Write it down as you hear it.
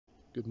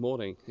Good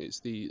morning. It's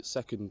the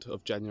 2nd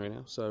of January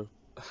now, so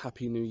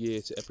Happy New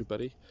Year to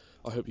everybody.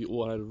 I hope you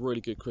all had a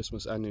really good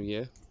Christmas and New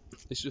Year.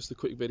 It's just a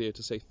quick video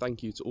to say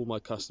thank you to all my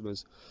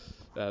customers,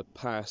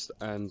 past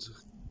and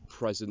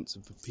present,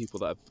 and for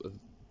people that have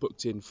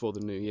booked in for the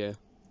new year.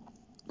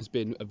 It's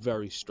been a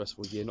very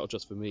stressful year, not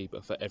just for me,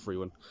 but for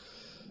everyone.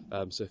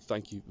 So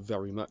thank you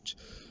very much.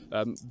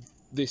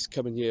 This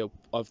coming year,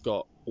 I've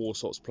got all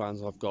sorts of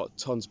plans. I've got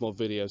tons more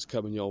videos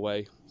coming your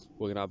way.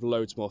 We're going to have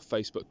loads more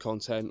Facebook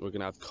content. We're going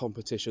to have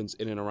competitions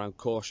in and around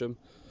Corsham.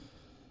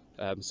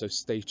 So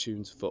stay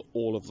tuned for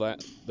all of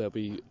that. There'll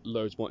be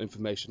loads more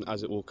information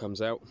as it all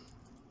comes out.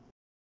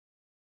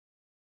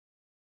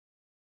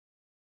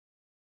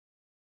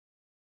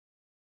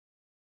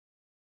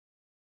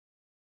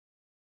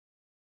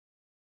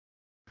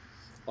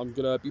 I'm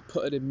going to be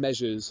putting in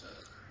measures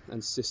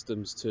and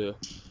systems to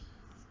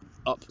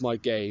up my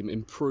game,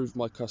 improve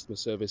my customer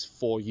service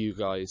for you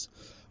guys.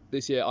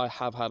 This year I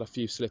have had a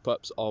few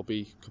slip-ups, I'll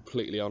be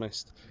completely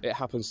honest. It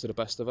happens to the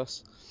best of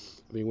us.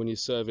 I mean, when you're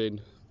serving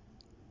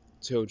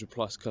 200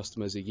 plus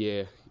customers a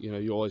year, you know,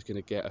 you're always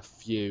going to get a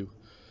few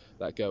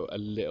that go a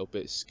little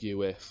bit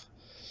skew if.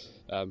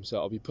 So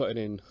I'll be putting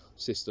in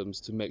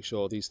systems to make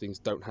sure these things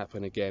don't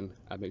happen again,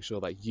 and make sure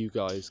that you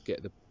guys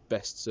get the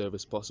best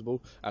service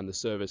possible and the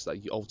service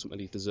that you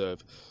ultimately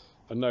deserve.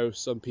 I know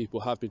some people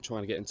have been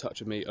trying to get in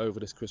touch with me over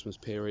this Christmas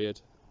period,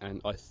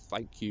 and I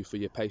thank you for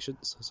your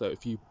patience. So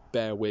if you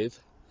bear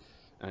with,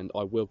 and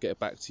I will get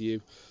back to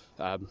you.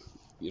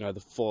 You know, the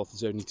 4th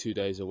is only 2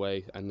 days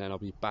away, and then I'll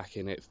be back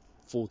in it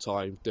full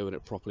time, doing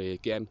it properly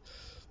again.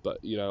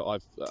 But you know,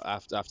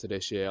 after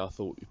this year, I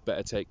thought you'd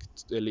better take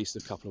at least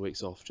a couple of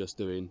weeks off, just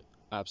doing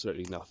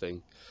absolutely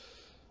nothing.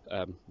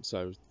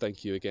 So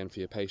thank you again for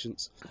your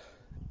patience.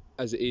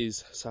 As it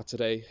is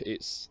Saturday,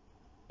 it's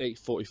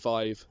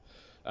 8:45.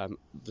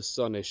 The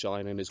sun is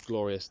shining, it's a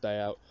glorious day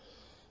out.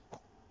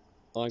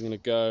 I'm going to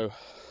go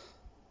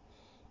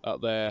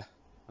up there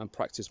and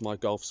practice my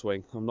golf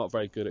swing. I'm not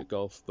very good at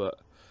golf, but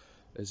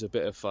it's a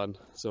bit of fun,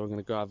 so I'm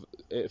going to go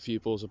hit a few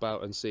balls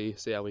about and see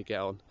how we get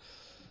on.